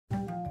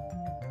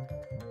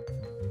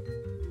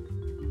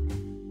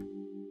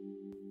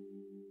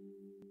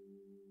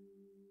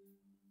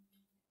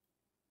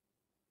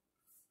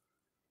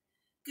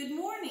Good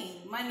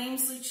morning. My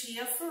name's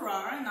Lucia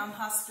Ferrara, and I'm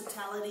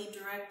Hospitality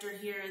Director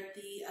here at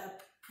the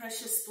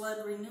Precious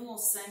Blood Renewal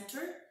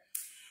Center.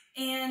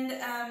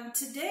 And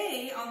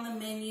today on the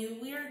menu,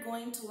 we are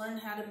going to learn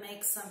how to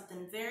make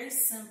something very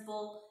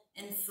simple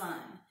and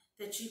fun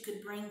that you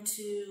could bring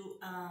to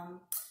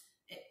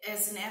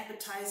as an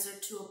appetizer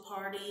to a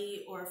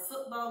party or a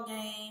football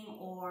game,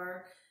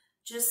 or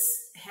just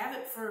have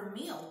it for a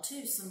meal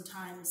too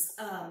sometimes.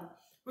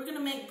 We're going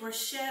to make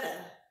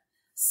bruschetta.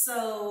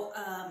 So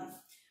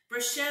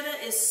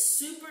bruschetta is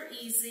super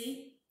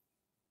easy,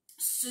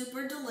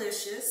 super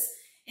delicious,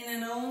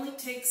 and it only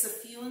takes a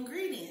few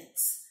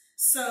ingredients.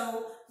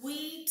 So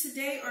we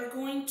today are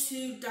going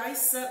to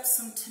dice up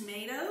some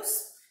tomatoes.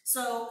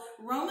 So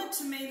Roma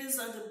tomatoes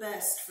are the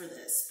best for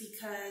this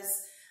because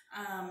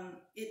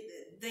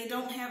they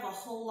don't have a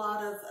whole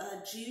lot of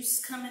juice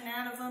coming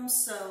out of them.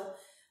 So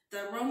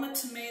the Roma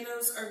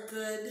tomatoes are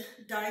good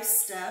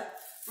diced up.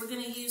 We're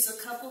going to use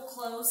a couple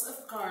cloves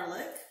of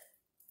garlic.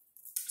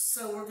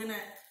 So we're going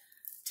to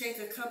take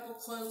a couple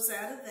cloves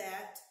out of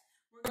that.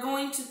 We're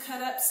going to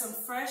cut up some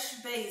fresh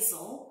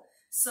basil.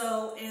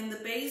 So, and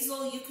the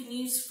basil you can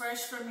use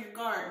fresh from your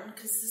garden,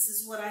 because this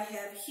is what I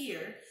have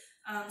here.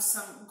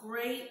 Some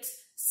great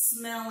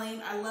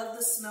smelling, I love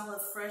the smell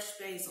of fresh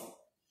basil.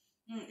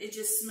 It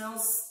just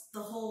smells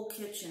the whole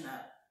kitchen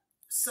up.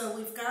 So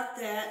we've got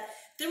that.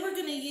 Then we're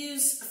going to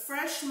use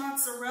fresh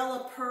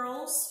mozzarella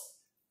pearls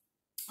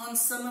on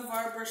some of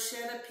our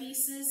bruschetta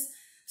pieces.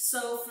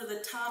 So for the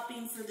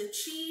topping for the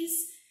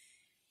cheese,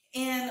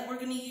 and we're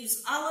going to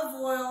use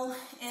olive oil,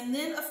 and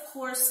then of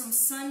course some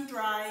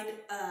sun-dried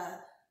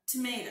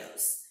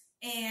tomatoes.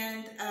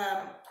 And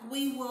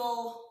we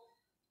will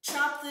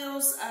chop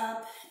those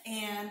up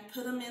and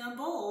put them in a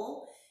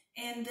bowl,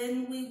 and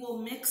then we will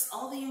mix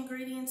all the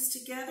ingredients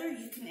together.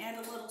 You can add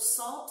a little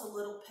salt, a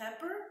little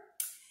pepper,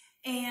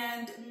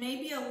 and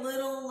maybe a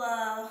little,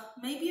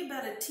 maybe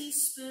about a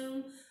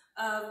teaspoon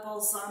of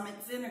balsamic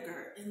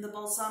vinegar. And the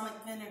balsamic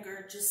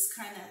vinegar just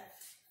kind of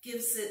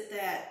gives it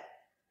that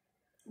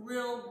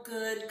real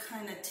good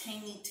kind of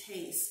tangy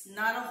taste.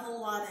 Not a whole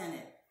lot in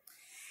it.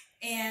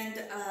 And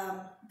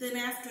then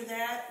after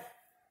that,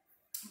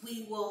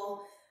 we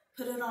will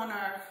put it on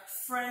our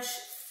fresh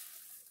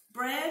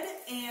bread.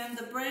 And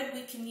the bread,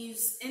 we can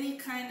use any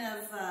kind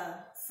of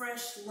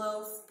fresh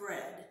loaf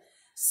bread.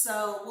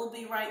 So we'll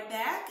be right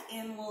back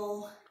and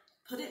we'll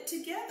put it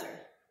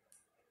together.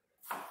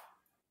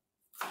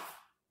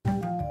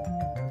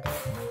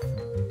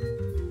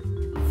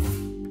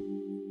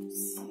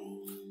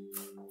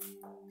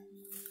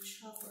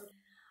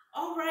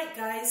 All right,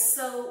 guys,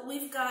 so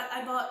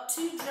I bought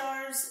 2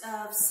 jars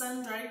of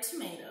sun-dried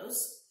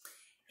tomatoes,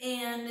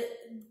 and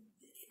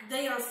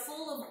they are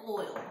full of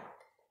oil.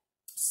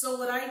 So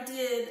what I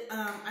did,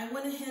 I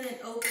went ahead and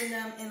opened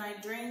them, and I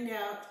drained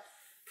out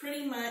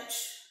pretty much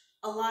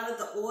a lot of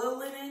the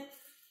oil in it,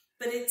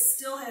 but it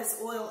still has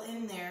oil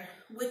in there,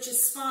 which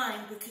is fine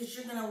because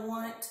you're going to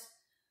want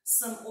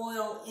some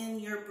oil in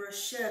your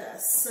bruschetta.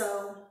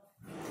 So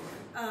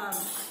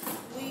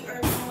we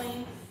are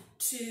going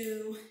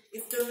to,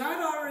 if they're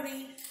not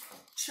already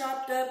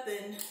chopped up,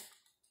 and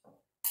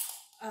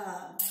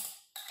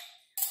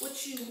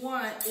what you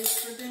want is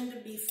for them to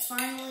be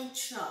finely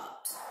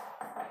chopped.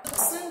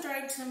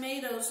 Sun-dried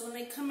tomatoes, when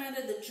they come out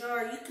of the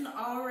jar, you can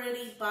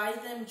already buy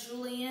them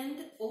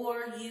julienned,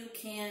 or you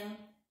can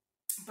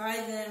buy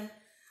them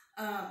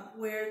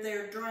where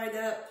they're dried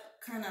up,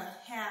 kind of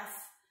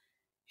half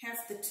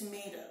the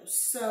tomatoes.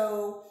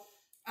 So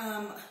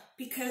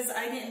because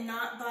I did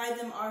not buy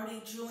them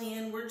already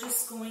julienne, we're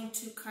just going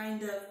to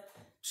kind of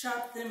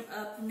chop them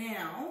up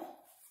now.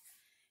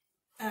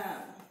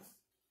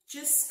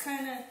 Just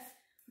kind of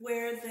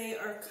where they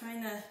are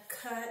kind of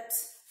cut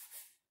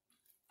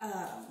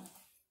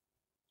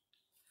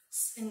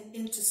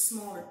into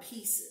smaller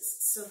pieces.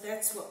 So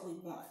that's what we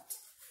want.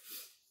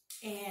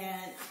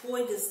 And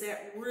boy, does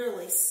that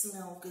really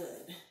smell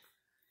good.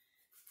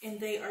 And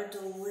they are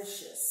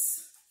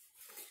delicious.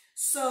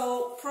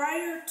 So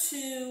prior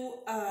to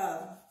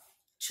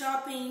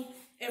chopping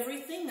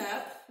everything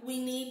up,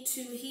 we need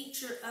to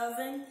heat your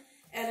oven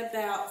at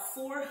about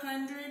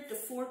 400 to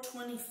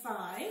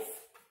 425,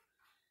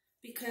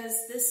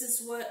 because this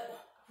is what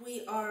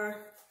we are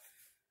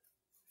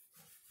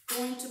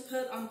going to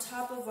put on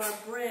top of our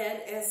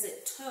bread as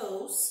it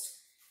toasts,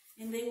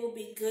 and they will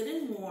be good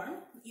and warm.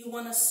 You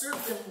want to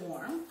serve them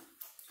warm,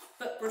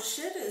 but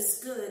bruschetta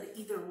is good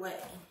either way.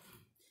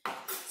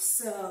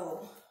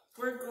 So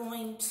we're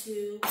going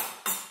to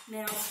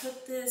now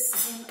put this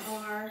in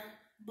our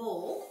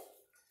bowl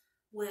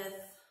with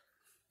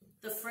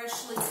the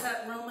freshly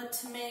cut Roma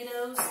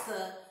tomatoes,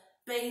 the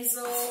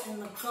basil,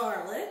 and the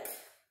garlic.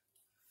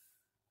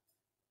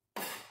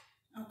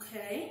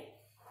 Okay.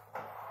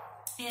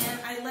 And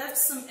I left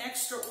some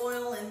extra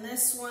oil in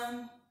this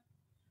one.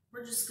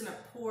 We're just going to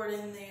pour it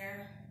in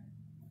there.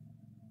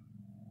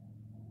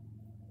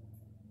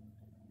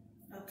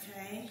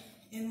 Okay.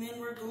 And then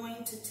we're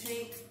going to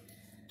take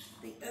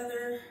the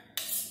other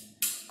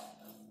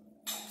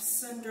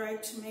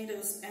sun-dried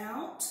tomatoes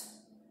out,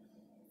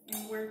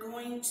 And we're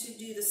going to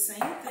do the same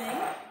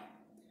thing.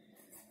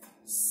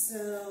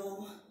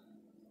 So,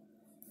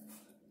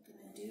 I'm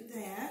going to do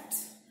that.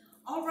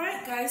 All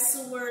right, guys,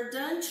 so we're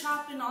done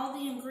chopping all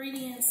the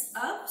ingredients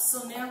up.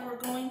 So now we're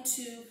going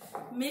to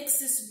mix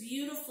this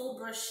beautiful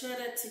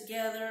bruschetta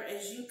together.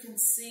 As you can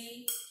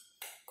see,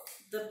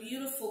 the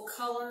beautiful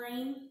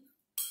coloring,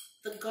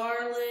 the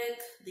garlic,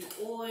 the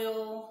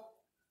oil,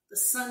 the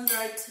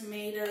sun-dried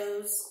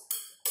tomatoes,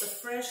 the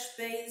fresh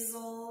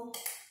basil,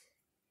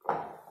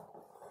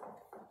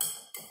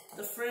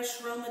 the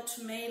fresh Roma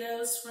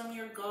tomatoes from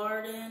your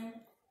garden.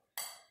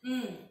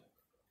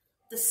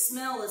 The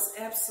smell is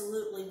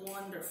absolutely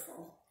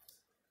wonderful.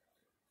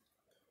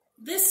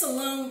 This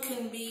alone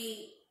can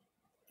be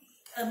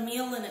a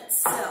meal in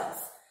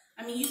itself.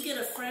 I mean, you get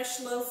a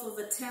fresh loaf of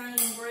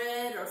Italian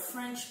bread or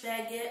French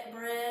baguette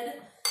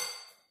bread,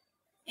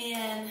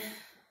 and,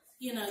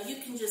 you know,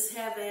 you can just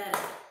have at it.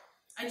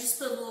 I just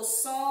put a little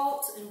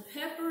salt and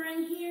pepper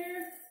in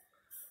here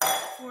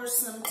for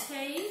some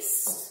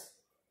taste.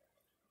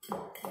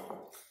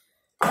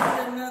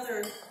 Give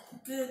another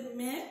good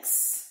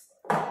mix.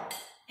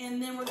 And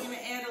then we're going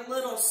to add a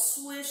little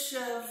swish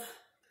of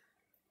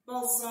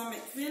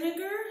balsamic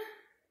vinegar,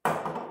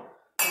 a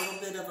little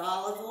bit of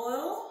olive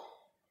oil,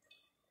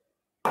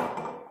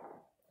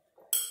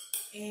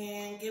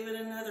 and give it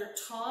another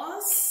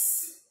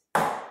toss.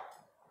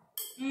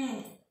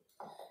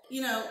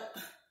 You know,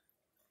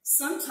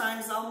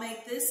 sometimes I'll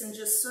make this and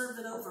just serve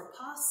it over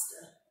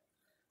pasta.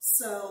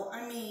 So,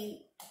 I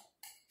mean,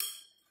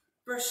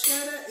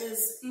 bruschetta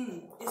is,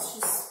 it's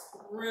just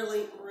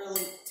really,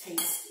 really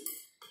tasty.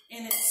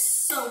 And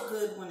it's so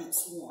good when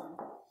it's warm.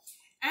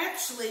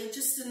 Actually,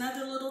 just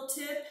another little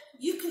tip,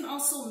 you can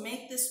also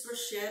make this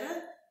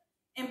bruschetta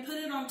and put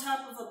it on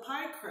top of a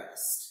pie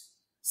crust.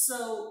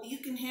 So you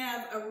can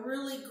have a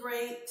really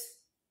great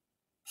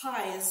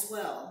pie as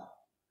well,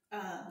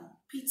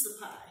 pizza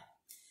pie.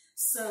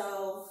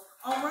 So,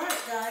 all right,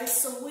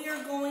 guys, so we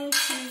are going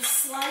to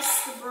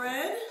slice the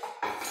bread.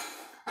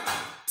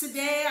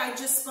 Today I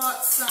just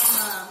bought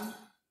some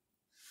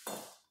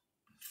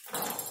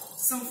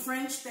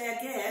French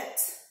baguette,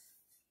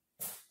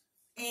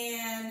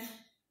 and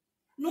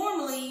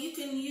normally you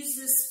can use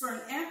this for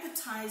an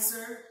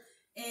appetizer,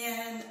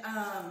 and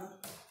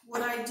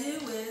what I do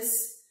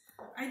is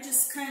I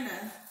just kind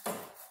of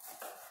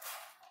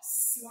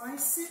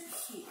slice it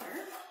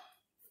here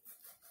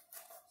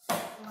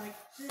like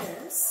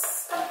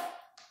this.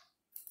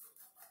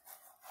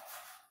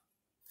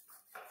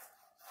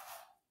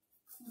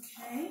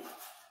 Okay.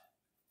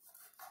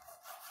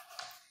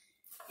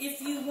 If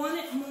you want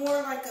it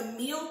more like a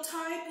meal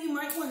type, you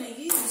might want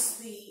to use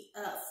the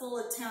full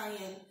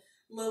Italian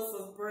loaf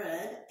of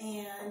bread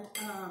and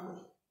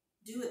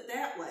do it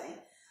that way.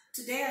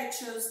 Today I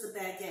chose the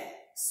baguette.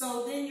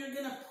 So then you're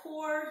going to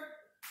pour,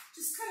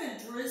 just kind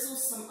of drizzle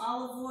some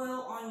olive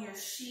oil on your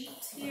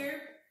sheet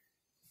here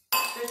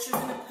that you're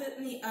going to put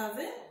in the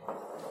oven.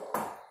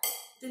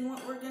 Then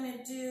what we're going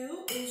to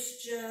do is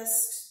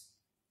just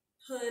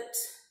put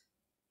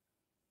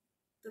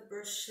the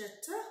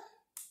bruschetta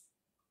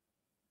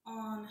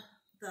on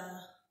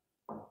the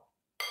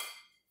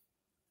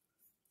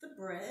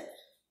bread.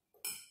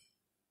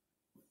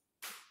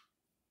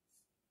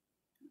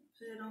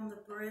 Put it on the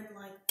bread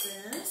like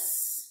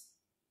this.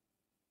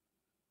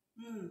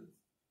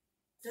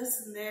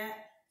 Doesn't that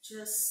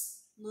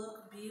just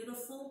look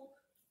beautiful?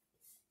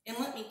 And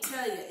let me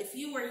tell you, if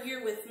you were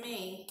here with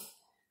me,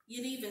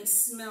 you'd even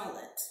smell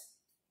it.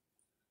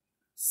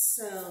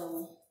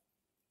 So,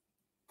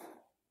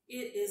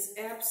 it is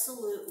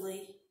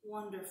absolutely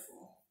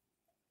wonderful.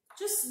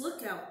 Just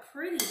look how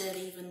pretty that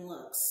even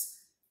looks.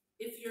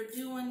 If you're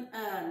doing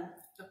a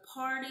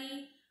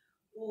party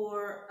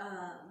or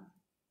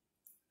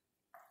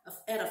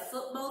at a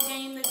football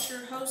game that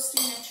you're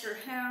hosting at your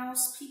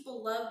house,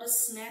 people love to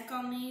snack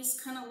on these,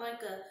 kind of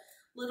like a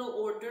little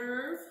hors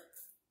d'oeuvre.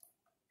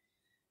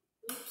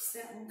 Oops,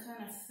 that one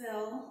kind of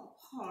fell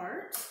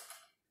apart.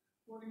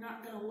 We're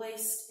not going to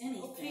waste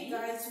anything. Okay,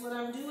 guys, what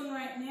I'm doing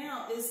right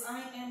now is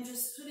I am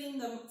just putting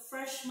the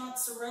fresh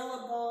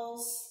mozzarella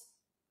balls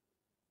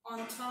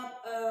on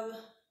top of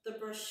the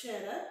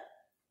bruschetta.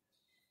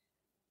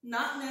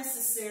 Not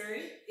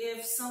necessary.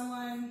 If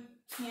someone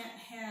can't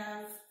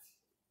have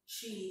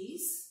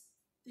cheese,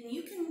 then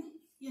you can,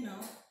 you know,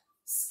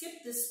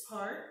 skip this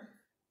part.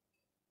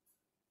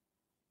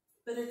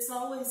 But it's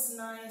always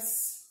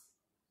nice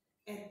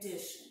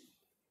addition.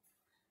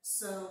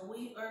 So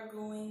we are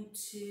going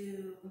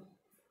to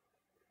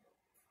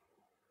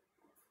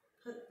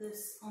put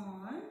this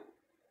on.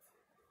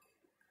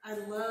 I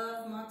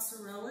love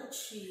mozzarella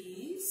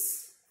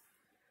cheese.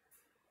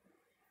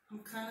 I'm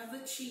kind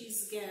of a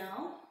cheese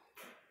gal.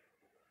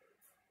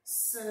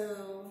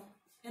 So,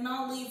 and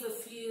I'll leave a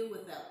few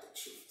without the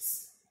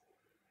cheese.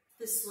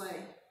 This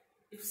way,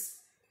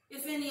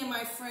 if any of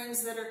my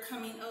friends that are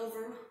coming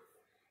over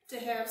to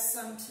have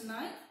some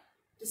tonight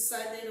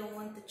decide they don't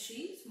want the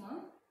cheese,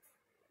 well,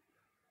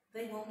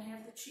 they won't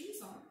have the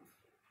cheese on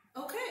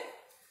them. Okay,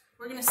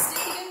 we're going to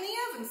stick it in the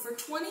oven for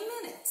 20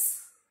 minutes.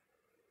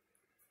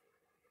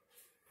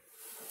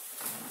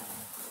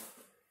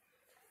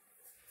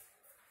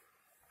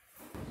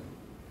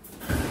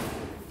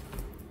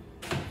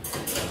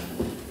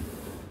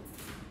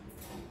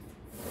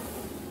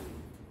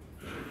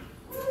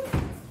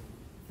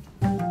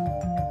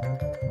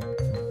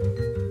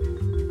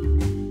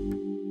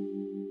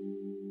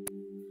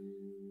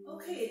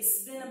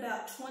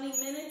 about 20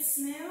 minutes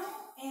now,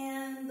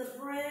 and the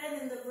bread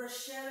and the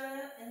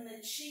bruschetta and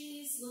the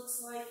cheese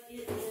looks like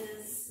it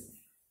is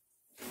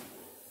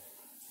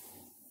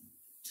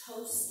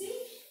toasty.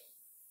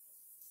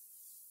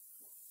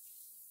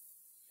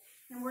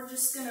 And we're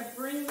just going to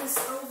bring this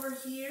over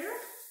here.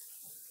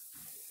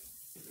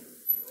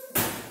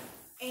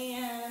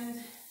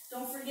 And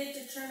don't forget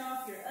to turn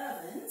off your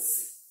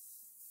ovens.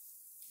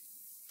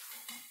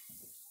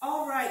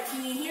 All right,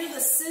 can you hear the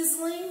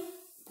sizzling?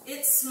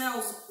 It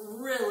smells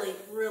really,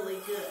 really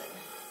good.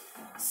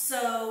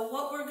 So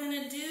what we're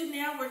going to do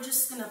now, we're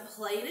just going to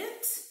plate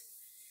it.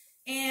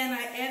 And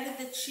I added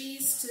the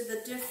cheese to the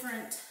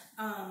different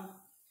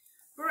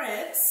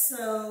breads.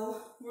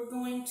 So we're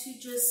going to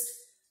just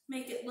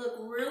make it look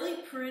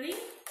really pretty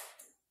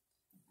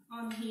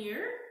on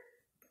here.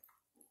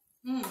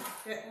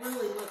 That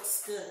really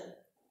looks good.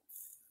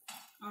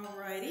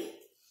 Alrighty.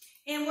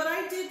 And what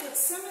I did with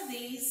some of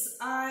these,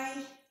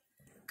 I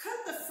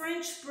cut the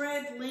French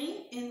bread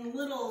link in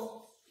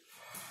little,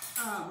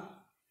 kind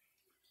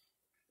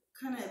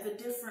of a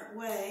different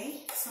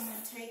way. So I'm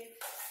going to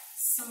take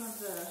some of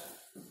the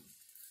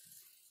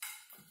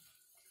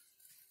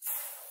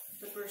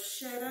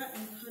bruschetta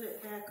and put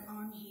it back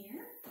on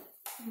here.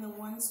 And the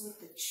ones with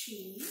the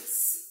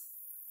cheese,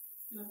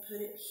 I'm going to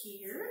put it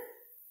here.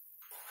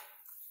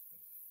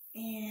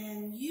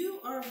 And you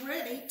are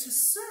ready to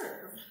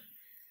serve.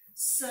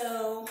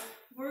 So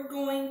we're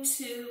going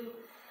to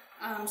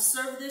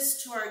serve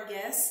this to our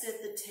guests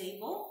at the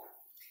table.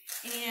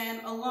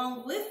 And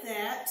along with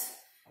that,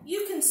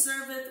 you can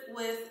serve it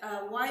with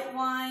white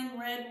wine,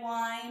 red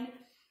wine.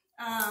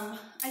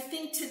 I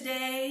think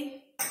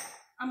today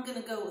I'm going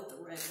to go with the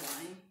red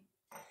wine.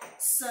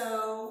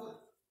 So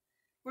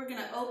we're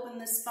going to open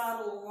this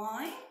bottle of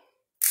wine,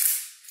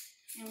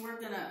 and we're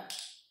going to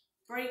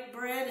break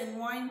bread and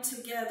wine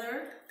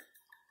together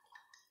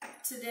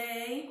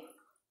today.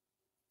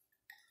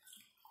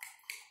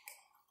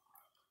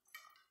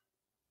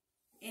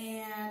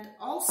 And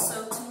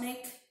also to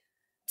make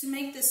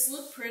this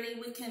look pretty,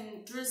 we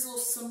can drizzle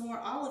some more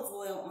olive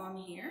oil on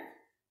here.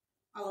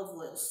 Olive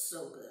oil is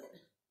so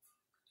good.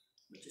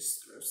 We'll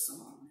just throw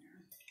some on there.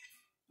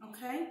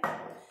 Okay?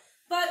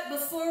 But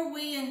before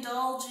we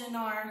indulge in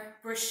our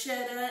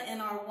bruschetta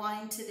and our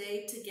wine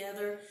today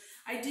together,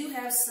 I do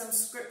have some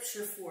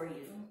scripture for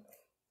you.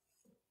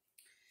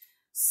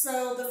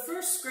 So the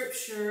first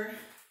scripture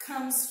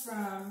comes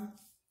from,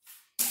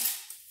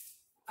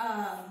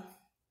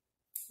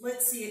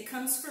 it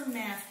comes from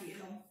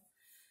Matthew.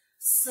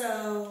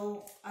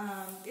 So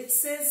it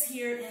says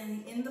here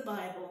in the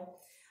Bible,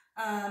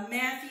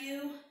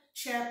 Matthew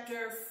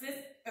chapter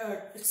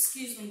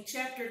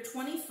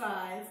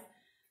 25,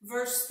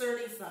 verse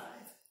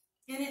 35.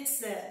 And it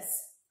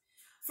says,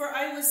 "For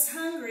I was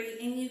hungry,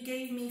 and you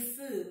gave me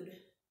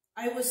food.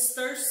 I was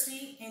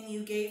thirsty, and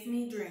you gave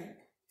me drink.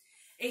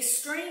 A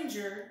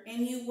stranger,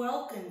 and you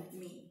welcomed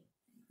me.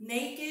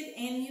 Naked,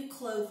 and you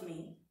clothed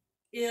me.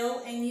 Ill,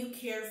 and you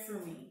cared for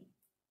me."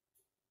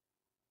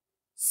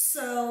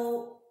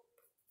 So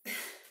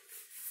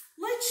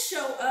let's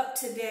show up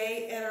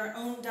today at our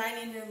own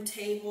dining room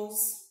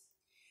tables,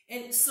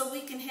 and so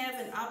we can have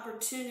an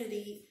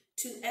opportunity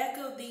to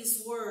echo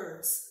these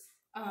words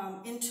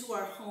into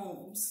our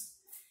homes.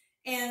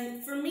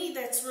 And for me,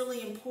 that's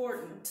really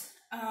important.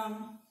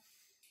 And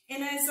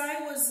as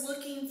I was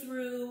looking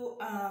through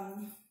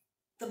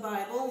the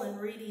Bible and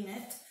reading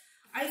it,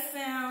 I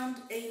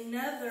found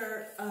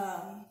another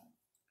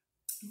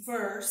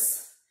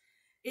verse.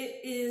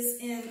 It is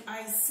in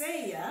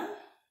Isaiah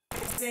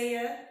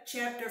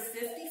chapter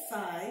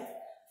 55,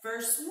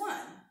 verse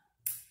 1.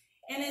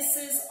 And it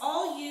says,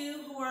 "All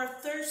you who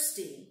are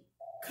thirsty,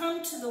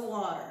 come to the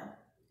water.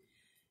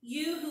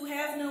 You who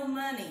have no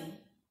money,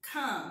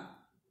 come,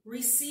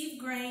 receive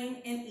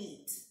grain and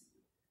eat.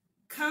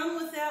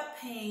 Come without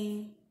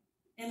pain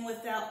and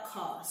without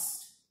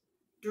cost.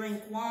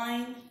 Drink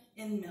wine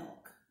and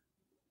milk."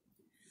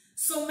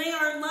 So may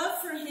our love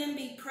for him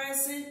be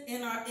present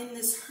in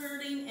this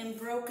hurting and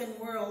broken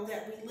world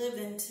that we live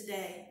in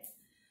today.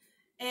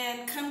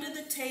 And come to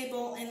the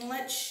table and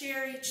let's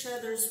share each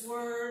other's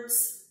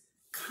words,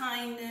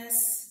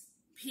 kindness,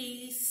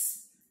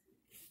 peace,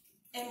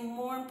 and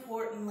more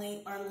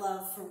importantly, our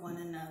love for one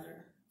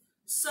another.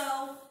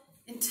 So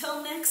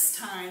until next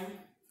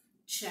time,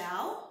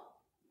 ciao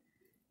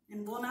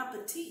and bon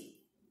appetit.